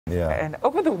Yeah. And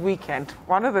over the weekend,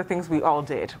 one of the things we all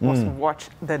did was watch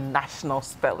the National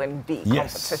Spelling Bee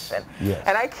competition. Yes.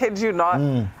 And I kid you not,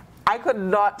 I could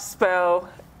not spell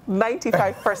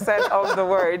 95% of the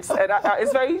words, and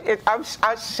I'm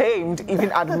ashamed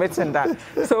even admitting that.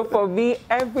 So for me,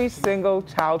 every single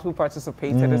child who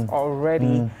participated is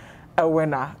already a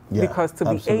winner, because to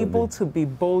be able to be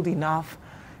bold enough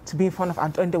to be in front of,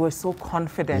 and they were so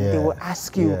confident, they will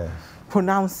ask you,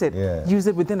 pronounce it, use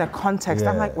it within a context.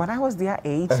 I'm like, when I was their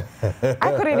age,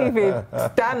 I couldn't even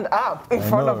stand up in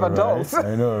front of adults.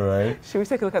 I know, right? Should we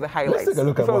take a look at the highlights? Let's take a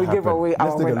look at before what we happened. give away our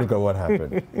Let's take winner. a look at what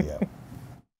happened. Yeah.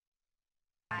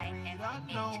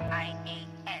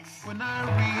 When I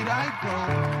read, I grow.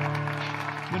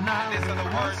 When I listen to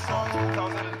words of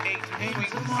 2008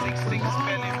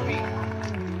 spelling bee.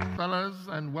 Fellas,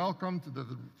 and welcome to the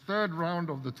third round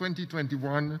of the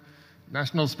 2021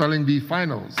 National Spelling Bee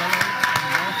Finals.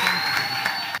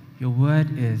 Your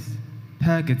word is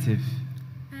purgative.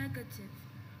 Purgative.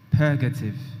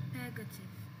 Purgative. Purgative.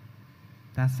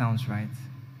 That sounds right.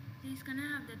 Please, can I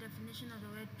have the definition of the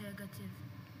word purgative?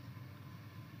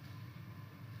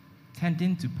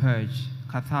 Tending to purge,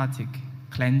 cathartic,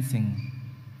 cleansing.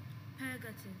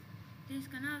 Purgative. Please,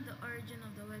 can I have the origin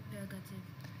of the word purgative?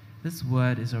 This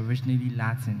word is originally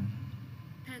Latin.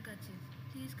 Purgative.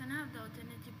 Please, can I have the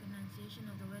alternative pronunciation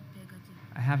of the word purgative?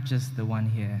 I have just the one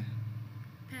here.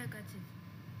 Purgative.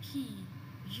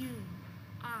 P-U-R-G-A-T-I-V-E.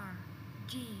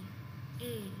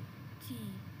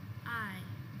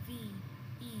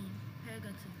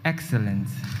 Purgative. Excellent.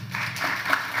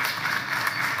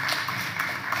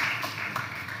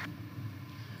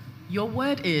 Your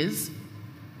word is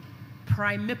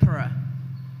primipara.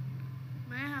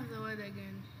 May I have the word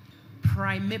again?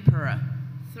 Primipara.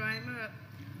 Thrimipara.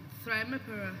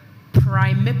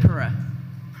 Primipara.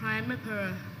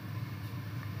 Primipara.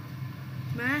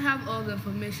 May I have all the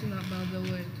information about the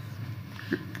word?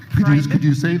 Could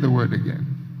you say the word again?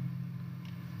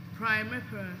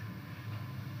 Primipara.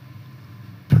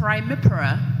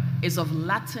 Primipara is of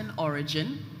Latin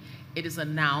origin. It is a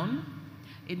noun.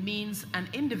 It means an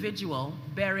individual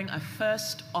bearing a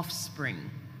first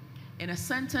offspring. In a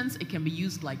sentence, it can be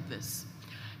used like this.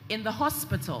 In the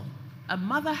hospital, a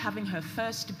mother having her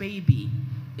first baby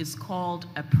is called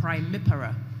a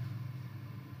primipara.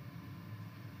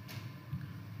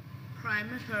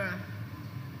 Primipara.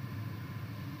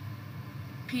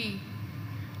 P-R-I-M-E-P-E-R-A.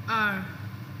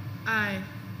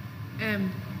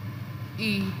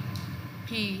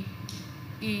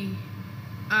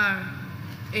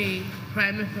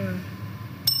 Primipara.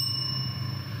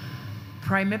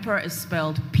 Primipara is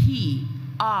spelled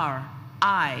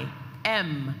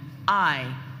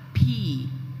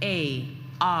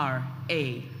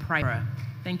P-R-I-M-I-P-A-R-A. Primipara.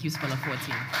 Thank you, Speller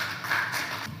 14.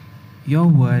 Your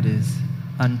word is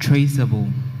untraceable.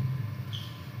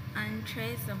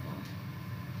 Untraceable.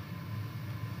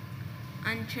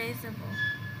 Untraceable.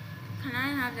 Can I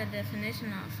have the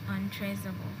definition of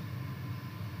untraceable?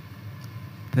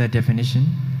 The definition?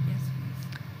 Yes,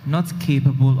 please. Not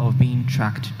capable of being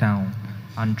tracked down.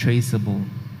 Untraceable.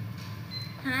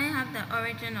 Can I have the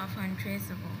origin of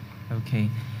untraceable? Okay.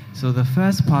 So the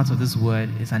first part of this word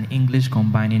is an English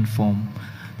combining form.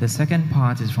 The second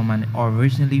part is from an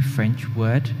originally French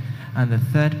word, and the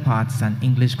third part is an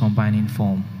English combining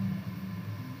form.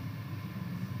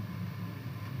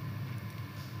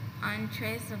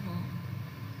 Untraceable.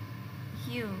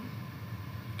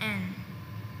 U-N-T-R-A-C-E-A-B-L-E.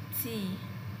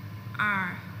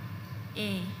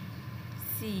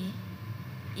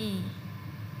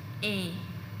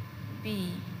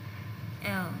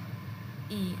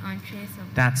 Untraceable.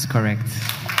 That's correct.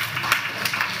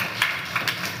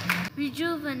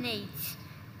 Rejuvenate.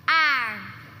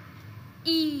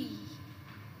 R-E-J-U-V.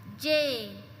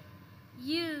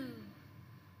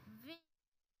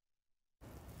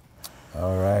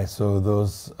 All right, so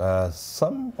those are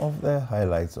some of the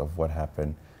highlights of what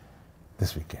happened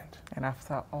this weekend. And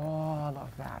after all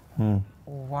of that,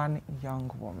 one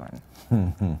young woman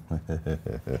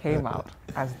came out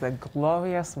as the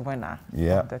glorious winner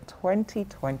of the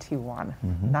 2021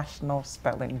 National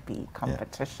Spelling Bee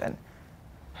competition.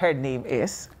 Her name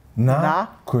is Naa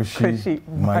Koshie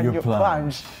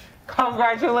Manyo-Plange.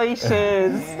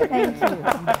 Congratulations. Thank you.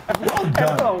 Well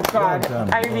done. Oh, God. Well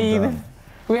done. I mean,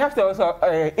 we have to also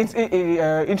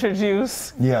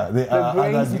introduce the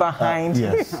brains behind.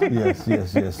 Yes. So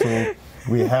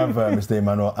we have Mr.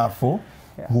 Emmanuel Afo,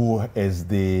 who is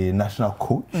the national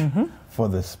coach for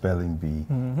the spelling bee.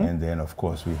 And then, of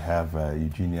course, we have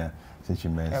Eugenia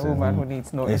a woman who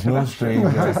needs no is no stranger,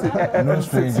 no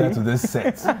stranger to this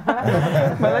set.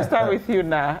 But let's start with you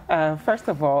now. First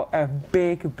of all, a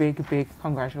big, big, big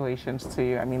congratulations to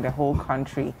you. I mean, the whole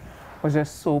country was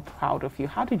just so proud of you.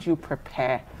 How did you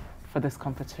prepare for this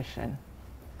competition?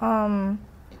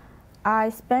 I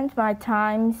spent my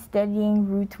time studying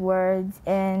root words,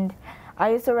 and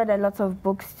I also read a lot of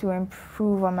books to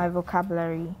improve on my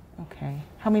vocabulary. Okay.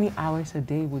 How many hours a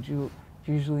day would you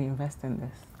usually invest in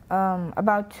this?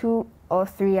 About 2 or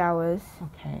 3 hours.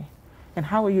 Okay. And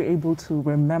how were you able to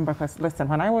remember? Because listen,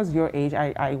 when I was your age,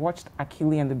 I watched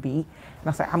Achille and the Bee, and I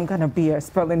was like, I'm gonna be a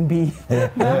spelling bee.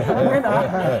 But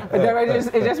then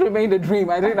it just remained a dream.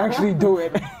 I didn't actually do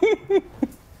it.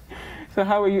 So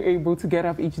how were you able to get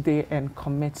up each day and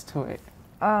commit to it?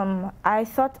 I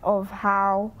thought of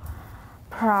how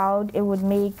proud it would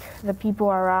make the people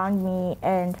around me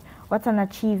and what an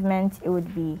achievement it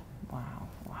would be.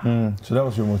 So that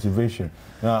was your motivation.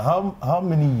 Now, how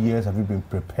many years have you been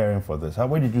preparing for this?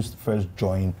 When did you first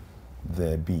join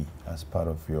the bee as part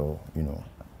of your,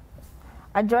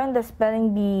 I joined the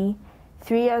spelling bee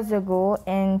 3 years ago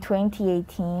in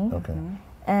 2018. Okay.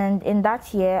 And in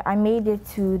that year, I made it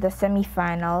to the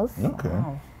semi-finals. Okay.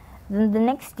 Wow. Then the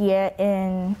next year,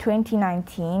 in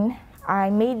 2019,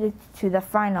 I made it to the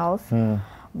finals,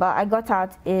 but I got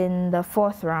out in the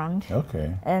 4th round.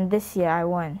 Okay. And this year, I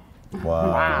won.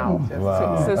 Wow.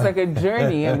 Wow. So it's like a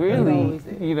journey, and really,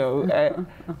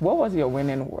 what was your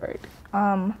winning word?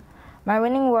 My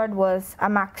winning word was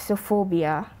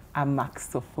amaxophobia.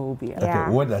 Amaxophobia. Yeah.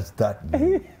 Okay, what does that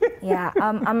mean? Yeah,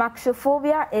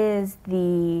 amaxophobia is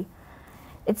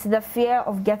it's the fear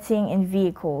of getting in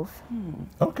vehicles.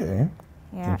 Okay.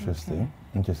 Yeah. Interesting.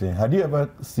 Interesting. Had you ever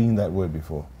seen that word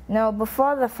before? No,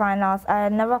 before the finals, I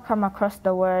had never come across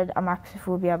the word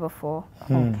amaxophobia before.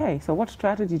 Okay, so what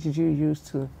strategy did you use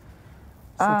to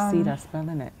succeed at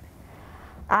spelling it?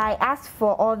 I asked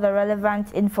for all the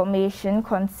relevant information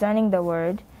concerning the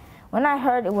word. When I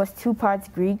heard it was 2 parts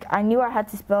Greek, I knew I had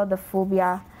to spell the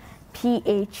phobia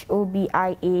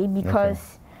Phobia,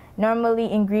 because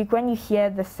normally in Greek, when you hear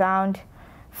the sound,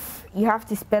 you have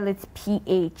to spell it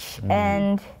PH.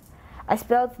 And I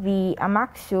spelled the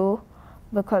amaxo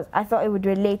because I thought it would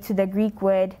relate to the Greek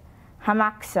word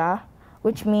hamaxa,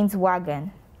 which means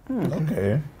wagon.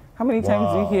 Okay. How many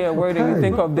times do you hear a word and you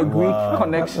think of the Greek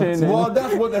connection? Well,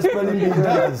 that's what the spelling bee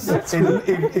does.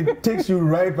 It takes you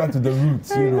right back to the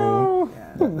roots, you know.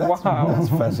 That's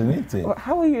fascinating. Well,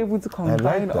 how are you able to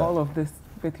combine that. all of this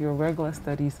with your regular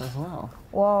studies as well?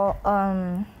 Well,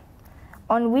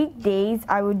 on weekdays,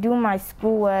 I would do my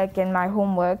schoolwork and my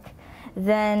homework.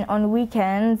 Then on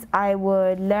weekends, I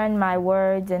would learn my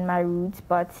words and my roots,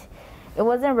 but it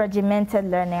wasn't regimented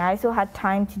learning. I also had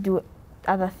time to do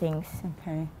other things.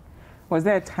 Okay. Was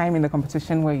there a time in the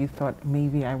competition where you thought,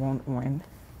 maybe I won't win?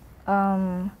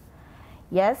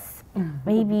 Yes,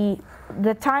 maybe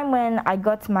the time when I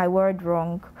got my word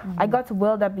wrong. I got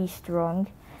wildebeest wrong,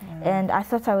 and I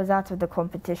thought I was out of the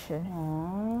competition.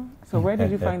 Aww. So where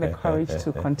did you find the courage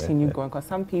to continue going? Because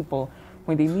some people,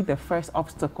 when they meet the first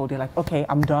obstacle, they're like, okay,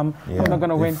 I'm done. I'm not going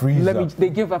to win. They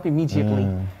give up immediately.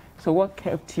 So what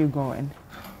kept you going?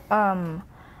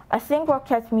 I think what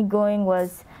kept me going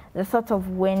was the thought of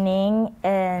winning,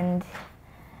 and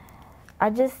I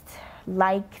just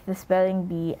like the spelling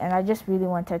bee, and I just really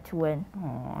wanted to win.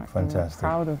 Oh, fantastic. I'm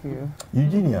proud of you.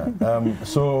 Eugenia,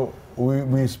 so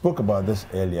we spoke about this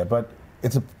earlier, but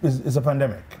it's a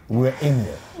pandemic. We're in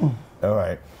it. All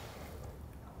right.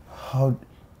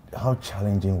 How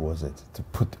challenging was it to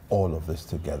put all of this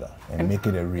together and make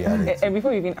it a reality? And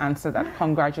before you even answer that,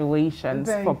 congratulations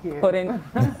for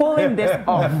pulling this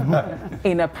off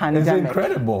in a pandemic. It's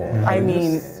incredible. I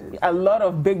mean, a lot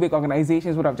of big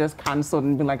organizations would have just canceled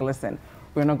and been like, listen,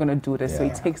 we're not going to do this. So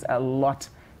it takes a lot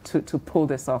to pull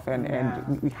this off,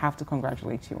 and we have to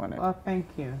congratulate you on it. Well, thank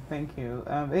you.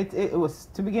 It was,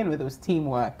 to begin with, it was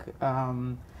teamwork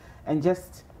and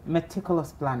just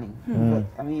meticulous planning. But,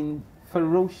 I mean,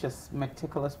 ferocious,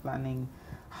 meticulous planning,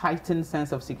 heightened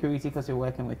sense of security because you're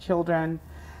working with children.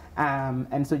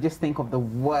 And so just think of the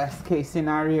worst case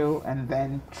scenario and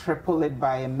then triple it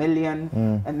by 1 million,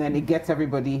 and then it gets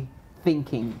everybody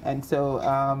thinking. And so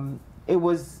it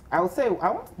was, I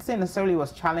won't say necessarily it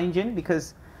was challenging,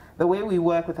 because the way we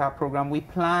work with our program, we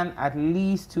plan at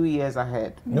least 2 years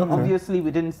ahead. Obviously,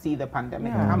 we didn't see the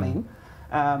pandemic coming,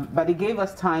 but it gave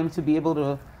us time to be able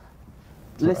to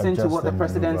listen to what the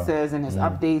president says in his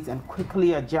updates and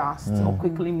quickly adjust or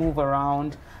quickly move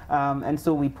around. And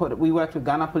so we worked with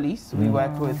Ghana Police, we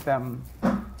worked with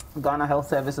Ghana Health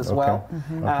Service as well.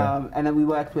 And then we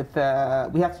worked with,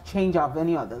 we had to change our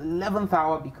venue at the 11th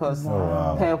hour because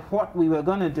per what we were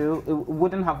going to do, it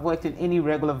wouldn't have worked in any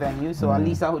regular venue. So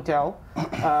Alisa Hotel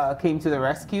came to the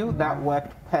rescue. That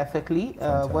worked perfectly,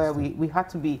 where we had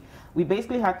to be, we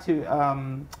basically had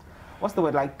to, what's the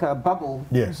word, like bubble.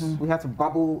 Yes. We had to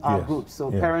bubble our groups.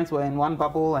 So parents were in one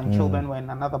bubble and children were in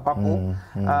another bubble.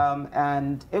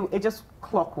 And it just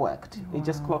clockworked. It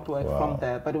just clockworked from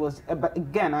there. But it was, but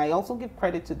again, I also give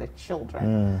credit to the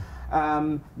children.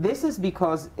 This is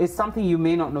because it's something you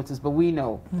may not notice, but we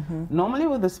know. Normally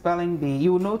with the spelling bee,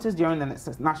 you will notice during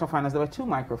the national finals, there were 2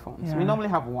 microphones. We normally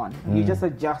have 1. You just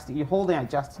adjust, you hold and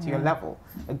adjust to your level.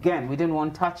 Again, we didn't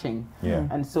want touching.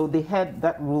 And so they had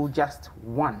that rule just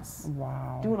once.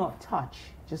 Do not touch.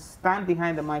 Just stand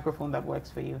behind the microphone that works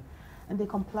for you. And they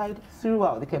complied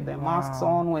throughout. They kept their masks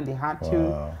on when they had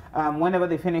to. Whenever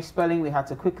they finished spelling, we had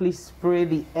to quickly spray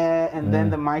the air and then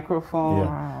the microphone.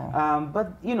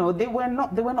 But you know, they were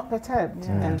not perturbed.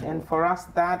 And for us,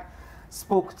 that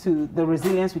spoke to the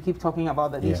resilience we keep talking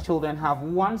about that these children have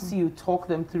once you talk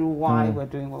them through why we're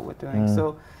doing what we're doing.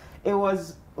 So it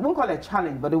was, I won't call it a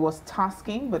challenge, but it was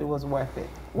tasking, but it was worth it.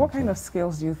 What kind of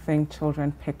skills do you think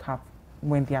children pick up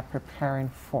when they are preparing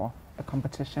for a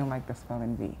competition like the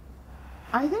spelling bee?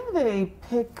 I think they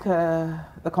pick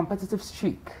the competitive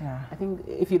streak. I think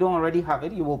if you don't already have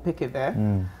it, you will pick it there.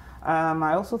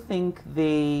 I also think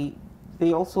they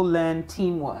also learn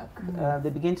teamwork. They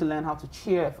begin to learn how to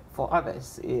cheer for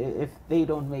others if they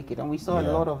don't make it. And we saw a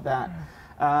lot of that.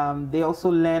 They also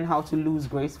learn how to lose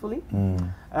gracefully.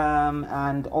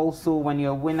 And also when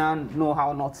you're a winner, know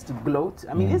how not to gloat.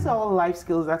 I mean, these are all life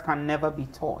skills that can never be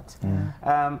taught.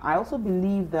 I also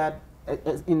believe that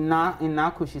in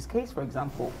Naa Koshie's case, for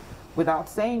example, without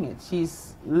saying it,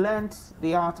 she's learned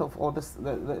the art of, or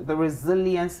the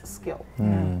resilience skill.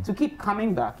 To keep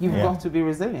coming back, you've got to be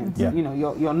resilient. You know,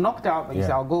 you're knocked out, but you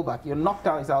say, I'll go back. You're knocked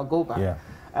out, you say, I'll go back.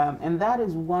 And that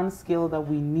is one skill that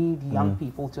we need young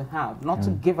people to have, not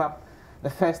to give up the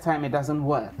first time it doesn't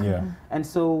work. And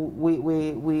so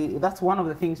that's one of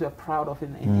the things we're proud of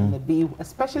in the bee,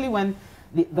 especially when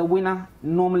the winner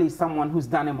normally is someone who's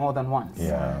done it more than once.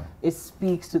 It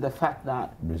speaks to the fact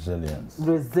that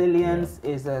resilience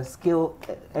is a skill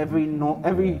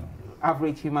every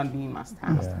average human being must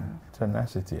have.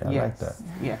 Tenacity, I like that.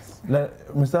 Yes.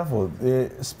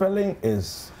 Mustafa, spelling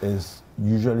is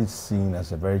usually seen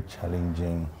as a very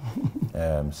challenging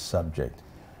subject.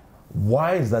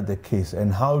 Why is that the case,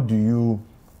 and how do you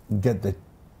get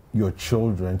your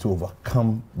children to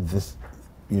overcome this,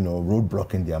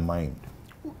 roadblock in their mind?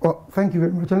 Well, thank you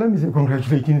very much. And let me say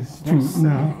congratulations to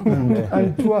Naa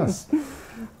and to us.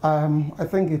 I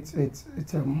think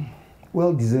it's a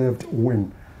well-deserved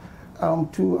win.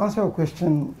 To answer your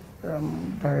question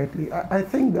directly, I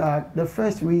think that the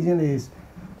first reason is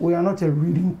we are not a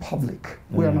reading public.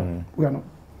 We are not.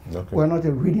 Okay. We are not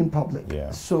a reading public.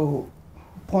 So,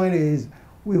 point is,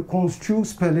 we construe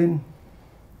spelling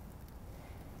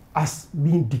as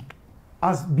being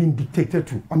dictated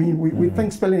to. I mean, we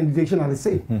think spelling and dictation are the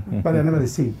same, but they're never the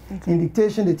same. In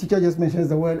dictation, the teacher just mentions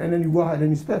the word and then you go ahead and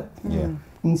you spell.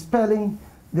 In spelling,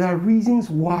 there are reasons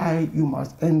why you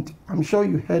must, and I'm sure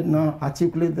you heard Naa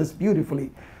articulate this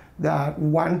beautifully, that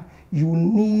one, you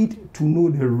need to know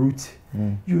the root,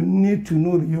 you need to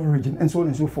know the origin, and so on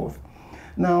and so forth.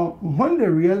 Now, when the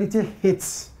reality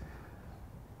hits,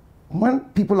 when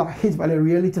people are hit by the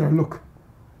reality that, look,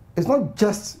 it's not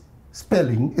just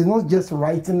spelling, it's not just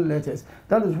writing letters.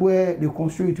 That is where they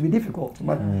construe it to be difficult.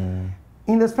 But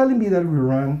in the spelling bee that we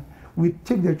run, we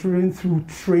take the children through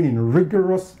training,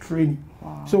 rigorous training.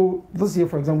 So this year,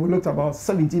 for example, we looked at about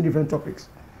 17 different topics.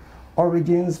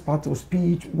 Origins, part of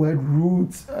speech, word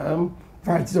roots,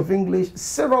 varieties of English,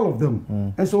 several of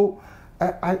them. And so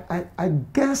I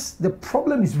guess the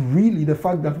problem is really the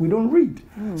fact that we don't read.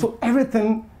 So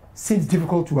everything seems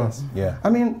difficult to us. I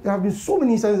mean, there have been so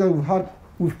many instances that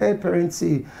we've heard parents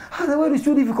say, the word is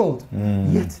too difficult.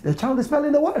 Yet the child is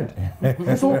spelling the word.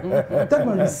 And so that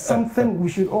might be something we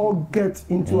should all get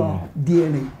into our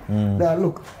DNA. That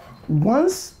look,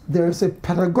 once there's a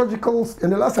pedagogical,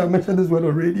 and the last time I mentioned this word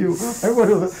on radio,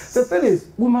 the thing is,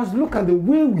 we must look at the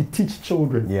way we teach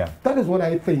children. That is what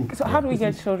I think. So how do we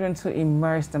get children to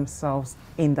immerse themselves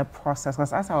in the process?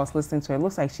 Because as I was listening to it, it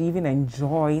looks like she even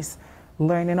enjoys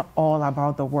learning all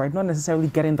about the word, not necessarily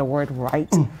getting the word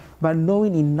right, but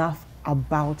knowing enough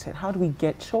about it. How do we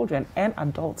get children and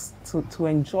adults to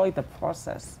enjoy the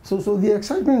process? So the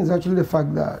excitement is actually the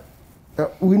fact that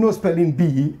we know spelling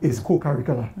bee is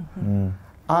co-curricular.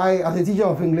 I, as a teacher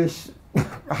of English,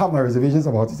 I have my reservations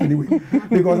about it anyway.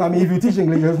 Because I mean, if you teach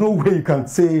English, there's no way you can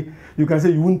say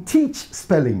you won't teach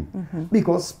spelling,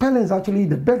 because spelling is actually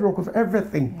the bedrock of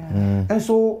everything. And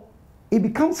so it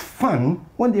becomes fun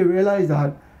when they realize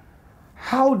that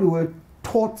how they were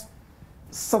taught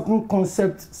certain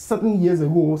concepts several years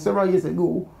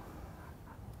ago,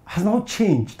 has now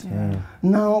changed.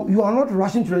 Now you are not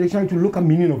rushing to the dictionary to look at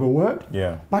meaning of a word,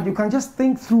 but you can just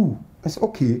think through and say,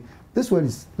 okay, this word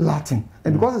is Latin,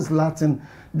 and because it's Latin,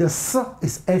 the S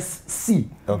is SC.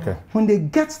 Okay. When they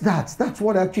get that, that's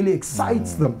what actually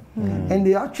excites them, and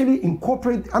they actually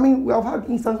incorporate. I mean, we have had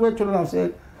instances where children have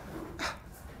said,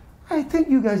 I think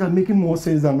you guys are making more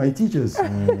sense than my teachers.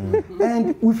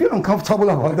 And we feel uncomfortable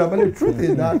about that, but the truth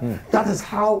is that that is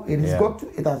how it has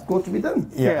got to be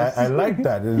done. Yeah, I like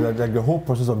that. It's like the whole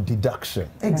process of deduction.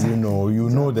 Exactly. You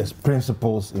know there's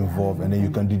principles involved, and then you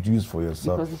can deduce for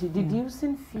yourself. Because you see,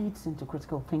 deducing feeds into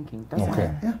critical thinking, doesn't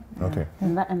Okay. it? Okay.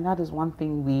 And that is one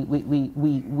thing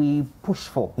we push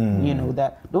for. You know,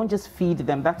 that don't just feed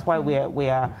them. That's why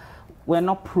we're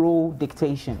not pro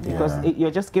dictation, because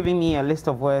you're just giving me a list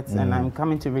of words and I'm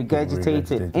coming to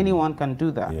regurgitate it. Anyone can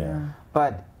do that.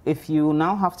 But if you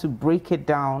now have to break it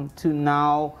down to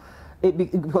now,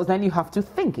 because then you have to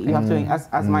think. You have to,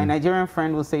 as my Nigerian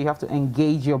friend will say, you have to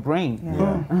engage your brain.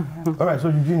 All right, so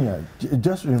Eugenia,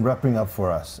 just in wrapping up for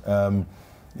us, can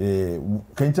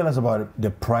you tell us about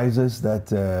the prizes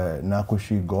that Naa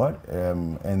Koshie got,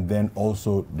 and then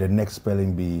also the next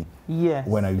spelling bee? Yes.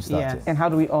 When are you starting? Yes. And how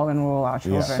do we all enroll our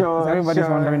children? Sure, Everybody's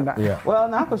wondering that. Well,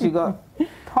 Naa Koshie got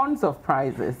tons of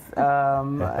prizes.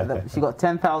 She got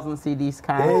 10,000 CDs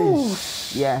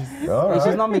cash. Yes. And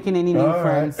she's not making any new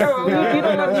friends. Oh, you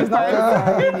don't know she's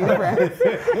not making any new friends.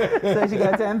 So she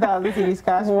got 10,000 CDs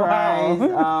cash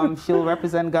prize. She'll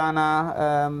represent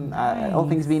Ghana, all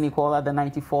things being equal, at the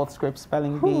 94th script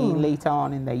spelling bee later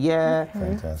on in the year.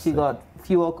 Fantastic. She got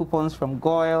fuel coupons from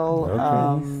Goyle.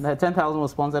 Her 10,000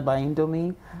 was sponsored by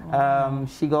Indomie.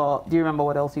 She got, do you remember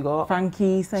what else you got?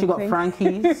 Frankies. She got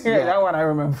Frankies. Yeah, that one I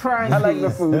remember. Frankies. I like the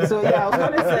food. So yeah, I was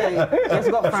going to say, she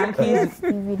got Frankies.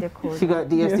 DSTV decoder. She got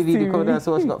DSTV decoder,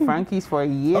 so she got Frankies for a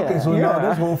year. Okay, so now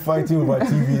this whole fighting over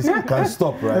TVs can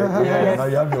stop, right? Yes. Now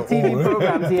you have your TV own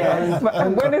programs, yes.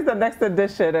 But when is the next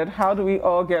edition, and how do we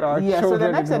all get our children so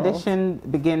the next involved? edition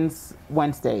begins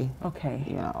Wednesday.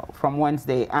 Okay. From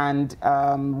Wednesday, and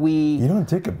You don't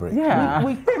take a break. Yeah.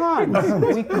 we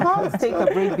can't. We can't take a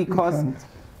break because,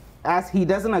 as he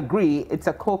doesn't agree, it's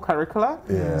a co-curricular.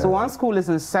 So once school is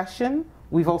in session,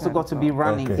 we've also got to be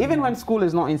running. Okay. Even when school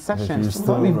is not in session,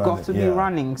 we've got to be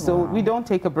running. So we don't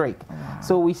take a break.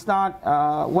 So we start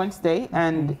Wednesday,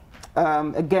 and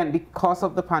again, because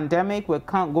of the pandemic, we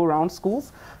can't go around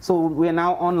schools, so we're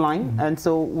now online, and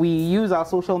so we use our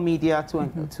social media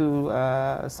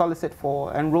to solicit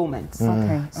for enrollments.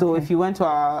 So if you went to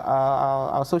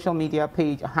our social media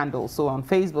page handle, so on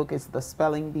Facebook it's the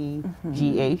Spelling Bee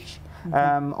GH.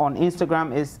 On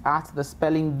Instagram is at the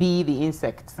spelling bee the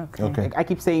insect. I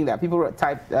keep saying that. People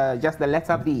type just the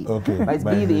letter B, but it's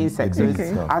bee the insect. So it's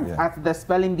at the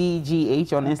spelling bee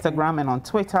GH on Instagram, and on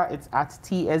Twitter it's at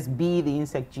TSB the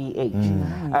insect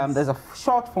GH. There's a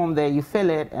short form there. You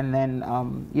fill it, and then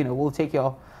we'll take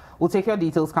your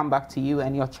details, come back to you,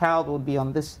 and your child will be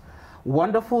on this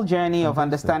wonderful journey of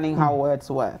understanding how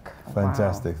words work.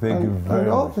 Fantastic. Thank you very and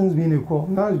much. all things being equal,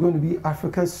 now is going to be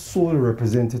Africa's sole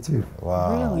representative.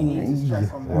 Wow. Really? We need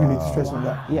to stress on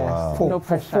that. Yes. For No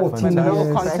pressure. 14 The whole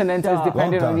years. continent is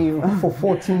dependent on you. For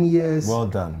 14 years. Well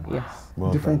done. Yes.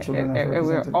 Well Different done. children. have We're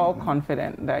represented. all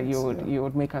confident that you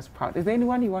would make us proud. Is there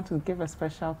anyone you want to give a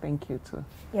special thank you to?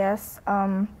 Yes.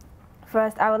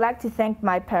 First, I would like to thank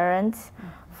my parents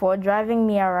for driving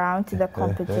me around to the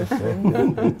competition.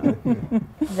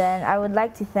 Then I would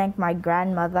like to thank my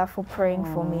grandmother for praying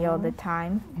for me all the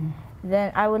time.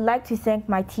 Then I would like to thank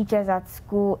my teachers at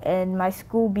school and my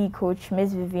school bee coach,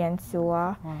 Miss Vivian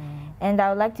Soa. And I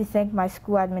would like to thank my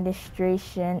school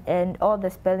administration and all the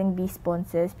spelling bee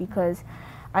sponsors, because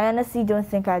I honestly don't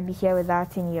think I'd be here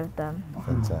without any of them.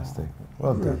 Fantastic.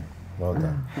 Well done. Well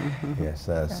done. Yes,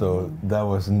 so that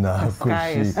was Naa The sky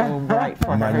is Koshie so bright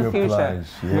for her future. Manyo-Plange.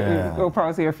 Yeah. We'll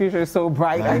probably say her future is so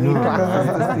bright. I need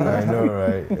glasses to see. I know,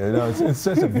 right? It's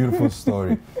such a beautiful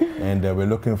story, and we're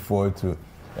looking forward to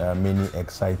many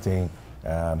exciting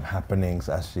happenings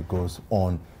as she goes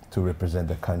on to represent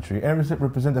the country and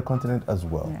represent the continent as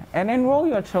well. Yeah. And enroll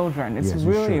your children. It's Yes, you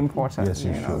really should. important. Yes,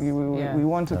 you should. We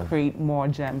want to create more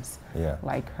gems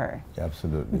like her.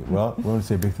 Absolutely. Well, we want to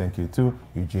say a big thank you to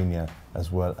Eugenia,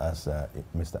 as well as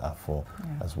Mr. Afo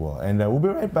as well. And we'll be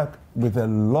right back with a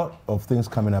lot of things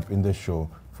coming up in the show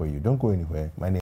for you. Don't go anywhere. My name